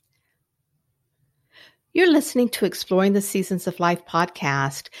You're listening to Exploring the Seasons of Life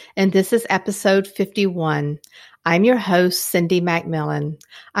podcast, and this is episode 51. I'm your host, Cindy McMillan.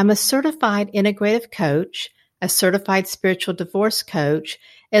 I'm a certified integrative coach, a certified spiritual divorce coach,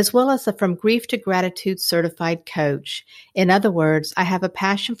 as well as a From Grief to Gratitude certified coach. In other words, I have a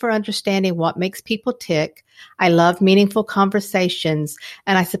passion for understanding what makes people tick. I love meaningful conversations,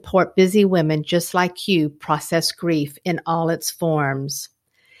 and I support busy women just like you process grief in all its forms.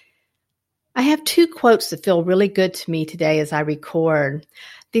 I have two quotes that feel really good to me today as I record.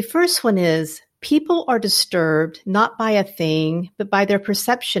 The first one is, people are disturbed not by a thing, but by their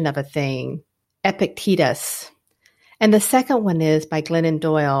perception of a thing. Epictetus. And the second one is by Glennon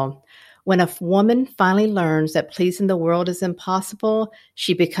Doyle. When a woman finally learns that pleasing the world is impossible,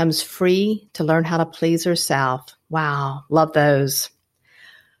 she becomes free to learn how to please herself. Wow, love those.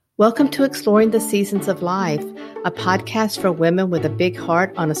 Welcome to Exploring the Seasons of Life, a podcast for women with a big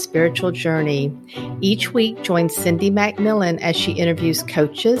heart on a spiritual journey. Each week, join Cindy McMillan as she interviews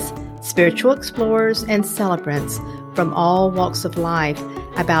coaches, spiritual explorers, and celebrants from all walks of life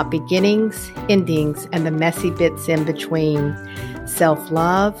about beginnings, endings, and the messy bits in between.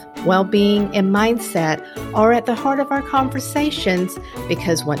 Self-love, well-being, and mindset are at the heart of our conversations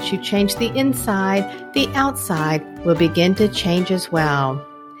because once you change the inside, the outside will begin to change as well.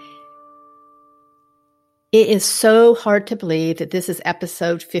 It is so hard to believe that this is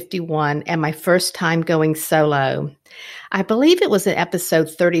episode 51 and my first time going solo. I believe it was in episode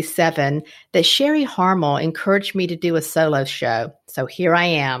 37 that Sherry Harmel encouraged me to do a solo show, so here I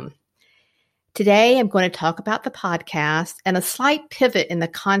am. Today, I'm going to talk about the podcast and a slight pivot in the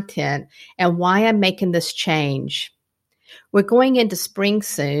content and why I'm making this change. We're going into spring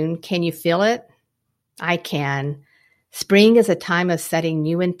soon. Can you feel it? I can. Spring is a time of setting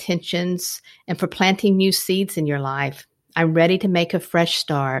new intentions and for planting new seeds in your life. I'm ready to make a fresh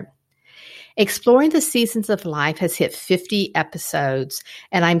start. Exploring the Seasons of Life has hit 50 episodes,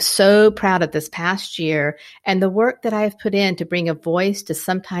 and I'm so proud of this past year and the work that I have put in to bring a voice to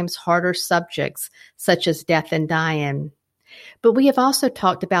sometimes harder subjects such as death and dying. But we have also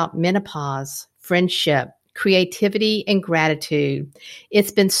talked about menopause, friendship, creativity, and gratitude.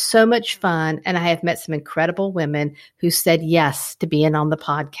 It's been so much fun, and I have met some incredible women who said yes to being on the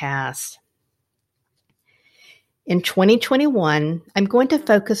podcast. In 2021, I'm going to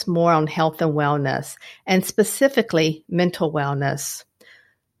focus more on health and wellness, and specifically mental wellness.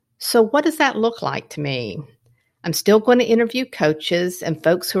 So what does that look like to me? I'm still going to interview coaches and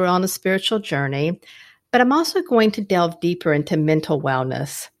folks who are on a spiritual journey, but I'm also going to delve deeper into mental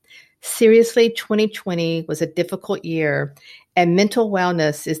wellness. Seriously, 2020 was a difficult year, and mental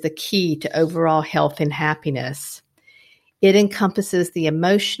wellness is the key to overall health and happiness. It encompasses the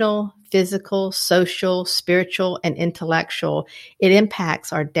emotional, physical, social, spiritual, and intellectual. It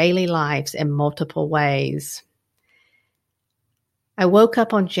impacts our daily lives in multiple ways. I woke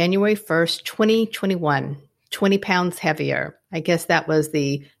up on January 1st, 2021, 20 pounds heavier. I guess that was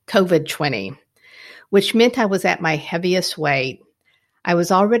the COVID 20, which meant I was at my heaviest weight. I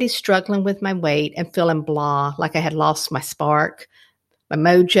was already struggling with my weight and feeling blah, like I had lost my spark, my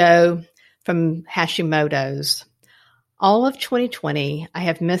mojo from Hashimoto's. All of 2020, I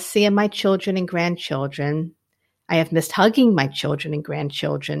have missed seeing my children and grandchildren. I have missed hugging my children and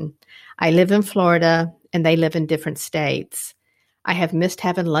grandchildren. I live in Florida and they live in different states. I have missed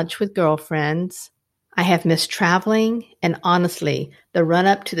having lunch with girlfriends. I have missed traveling, and honestly, the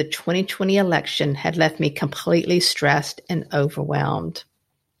run-up to the 2020 election had left me completely stressed and overwhelmed.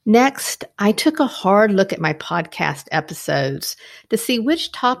 Next, I took a hard look at my podcast episodes to see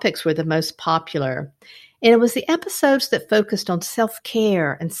which topics were the most popular, and it was the episodes that focused on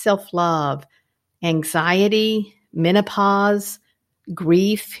self-care and self-love, anxiety, menopause,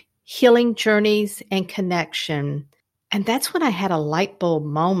 grief, healing journeys, and connection. And that's when I had a light bulb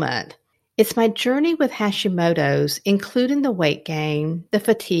moment. It's my journey with Hashimoto's, including the weight gain, the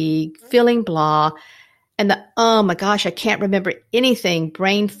fatigue, feeling blah, and the, oh my gosh, I can't remember anything,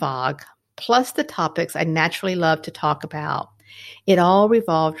 brain fog, plus the topics I naturally love to talk about. It all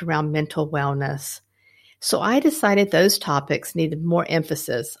revolved around mental wellness. So I decided those topics needed more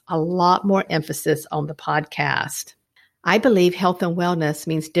emphasis, a lot more emphasis on the podcast. I believe health and wellness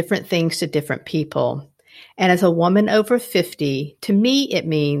means different things to different people. And as a woman over 50, to me, it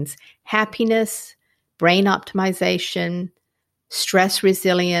means happiness, brain optimization, stress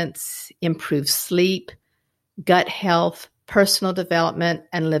resilience, improved sleep, gut health, personal development,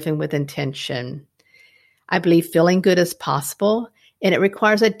 and living with intention. I believe feeling good is possible, and it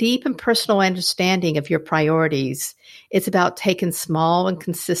requires a deep and personal understanding of your priorities. It's about taking small and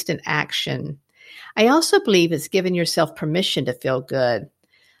consistent action. I also believe it's giving yourself permission to feel good.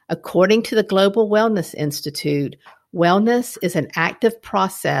 According to the Global Wellness Institute, wellness is an active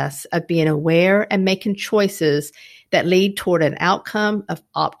process of being aware and making choices that lead toward an outcome of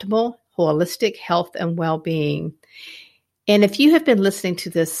optimal, holistic health and well-being. And if you have been listening to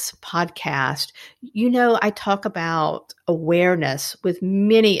this podcast, you know I talk about awareness with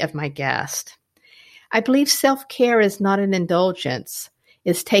many of my guests. I believe self-care is not an indulgence.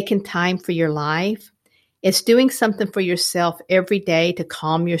 It's taking time for your life. It's doing something for yourself every day to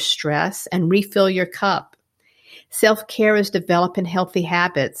calm your stress and refill your cup. Self-care is developing healthy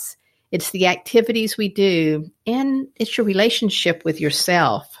habits. It's the activities we do, and it's your relationship with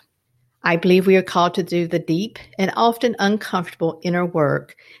yourself. I believe we are called to do the deep and often uncomfortable inner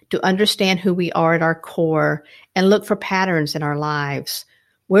work to understand who we are at our core and look for patterns in our lives.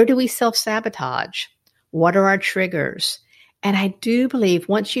 Where do we self-sabotage? What are our triggers? And I do believe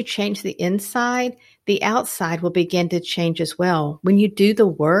once you change the inside, the outside will begin to change as well. When you do the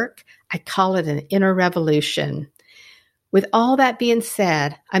work, I call it an inner revolution. With all that being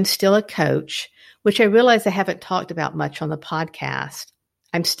said, I'm still a coach, which I realize I haven't talked about much on the podcast.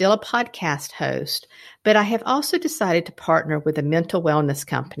 I'm still a podcast host, but I have also decided to partner with a mental wellness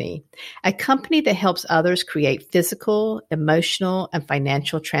company, a company that helps others create physical, emotional, and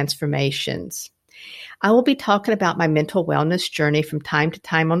financial transformations. I will be talking about my mental wellness journey from time to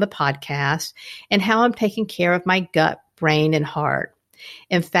time on the podcast and how I'm taking care of my gut, brain, and heart.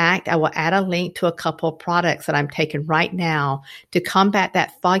 In fact, I will add a link to a couple of products that I'm taking right now to combat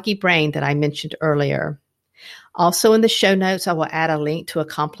that foggy brain that I mentioned earlier. Also in the show notes, I will add a link to a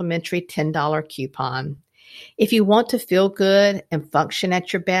complimentary $10 coupon. If you want to feel good and function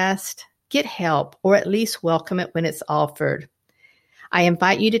at your best, get help or at least welcome it when it's offered. I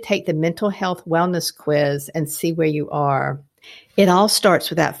invite you to take the mental health wellness quiz and see where you are. It all starts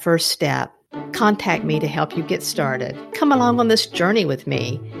with that first step. Contact me to help you get started. Come along on this journey with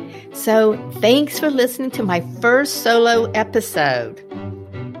me. So thanks for listening to my first solo episode.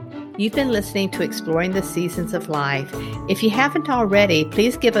 You've been listening to Exploring the Seasons of Life. If you haven't already,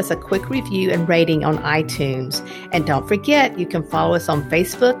 please give us a quick review and rating on iTunes. And don't forget, you can follow us on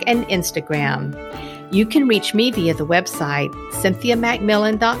Facebook and Instagram. You can reach me via the website,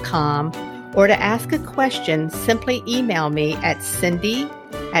 CynthiaMcMillan.com, or to ask a question, simply email me at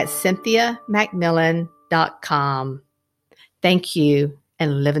Cindy@CynthiaMcMillan.com. Thank you,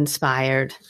 and live inspired.